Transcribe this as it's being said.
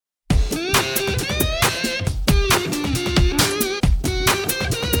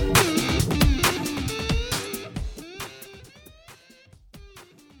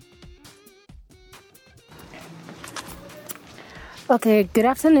Okay, good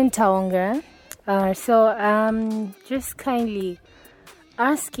afternoon, Taonga. Just kindly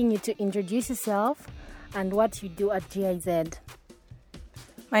asking you to introduce yourself and what you do at GIZ.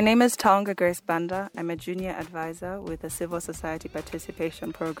 My name is Taonga Grace Banda. I'm a junior advisor with the Civil Society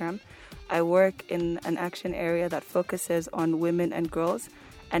Participation Program. I work in an action area that focuses on women and girls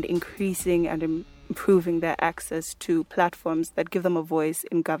and increasing and improving their access to platforms that give them a voice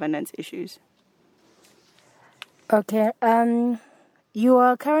in governance issues. Okay, you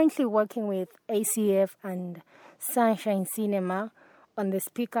are currently working with ACF and Sunshine Cinema on the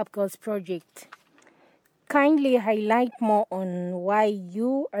Speak Up Girls project. Kindly highlight more on why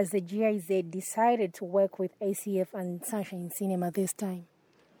you, as the GIZ, decided to work with ACF and Sunshine Cinema this time.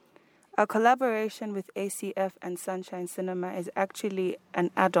 Our collaboration with ACF and Sunshine Cinema is actually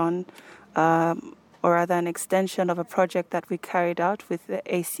an add-on, or rather an extension of a project that we carried out with the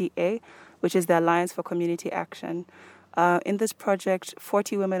ACA, which is the Alliance for Community Action. In this project,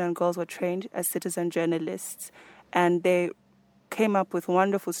 40 women and girls were trained as citizen journalists, and they came up with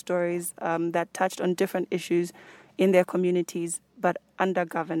wonderful stories that touched on different issues in their communities, but under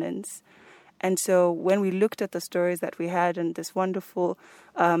governance. And so when we looked at the stories that we had and this wonderful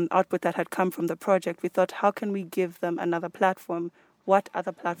output that had come from the project, we thought, how can we give them another platform? What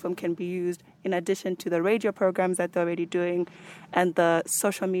other platform can be used in addition to the radio programs that they're already doing and the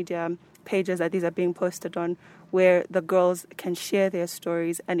social media pages that these are being posted on, where the girls can share their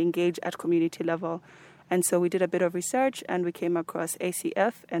stories and engage at community level. And so we did a bit of research and we came across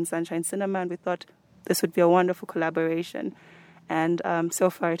ACF and Sunshine Cinema, and we thought this would be a wonderful collaboration. And so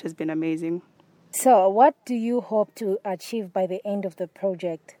far it has been amazing. So what do you hope to achieve by the end of the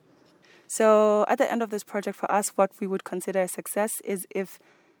project? So at the end of this project, for us, what we would consider a success is if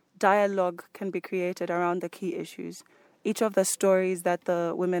dialogue can be created around the key issues. Each of the stories that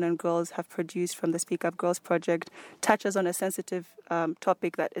the women and girls have produced from the Speak Up Girls project touches on a sensitive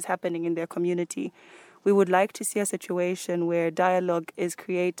topic that is happening in their community. We would like to see a situation where dialogue is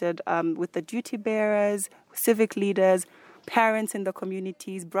created with the duty bearers, civic leaders, parents in the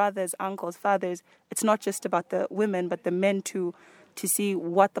communities, brothers, uncles, fathers. It's not just about the women, but the men too, to see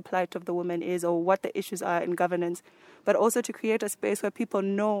what the plight of the woman is or what the issues are in governance, but also to create a space where people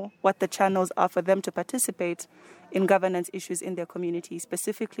know what the channels are for them to participate in governance issues in their community,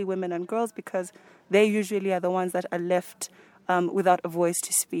 specifically women and girls, because they usually are the ones that are left without a voice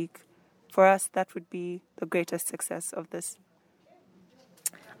to speak. For us, that would be the greatest success of this.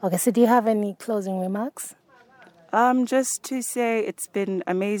 Okay, so do you have any closing remarks? Just to say it's been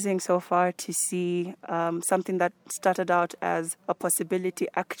amazing so far to see something that started out as a possibility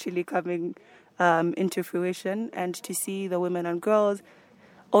actually coming into fruition, and to see the women and girls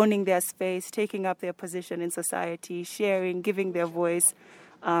owning their space, taking up their position in society, sharing, giving their voice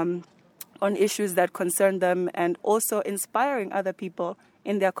on issues that concern them, and also inspiring other people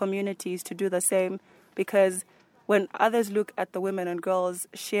in their communities to do the same. Because when others look at the women and girls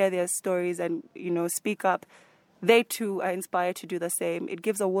share their stories and, speak up, they too are inspired to do the same. It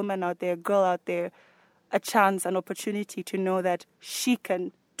gives a woman out there, a girl out there, a chance, an opportunity to know that she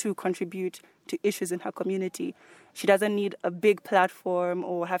can too contribute to issues in her community. She doesn't need a big platform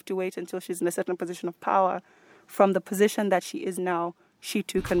or have to wait until she's in a certain position of power. From the position that she is now, she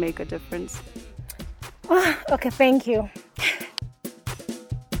too can make a difference. Okay, thank you.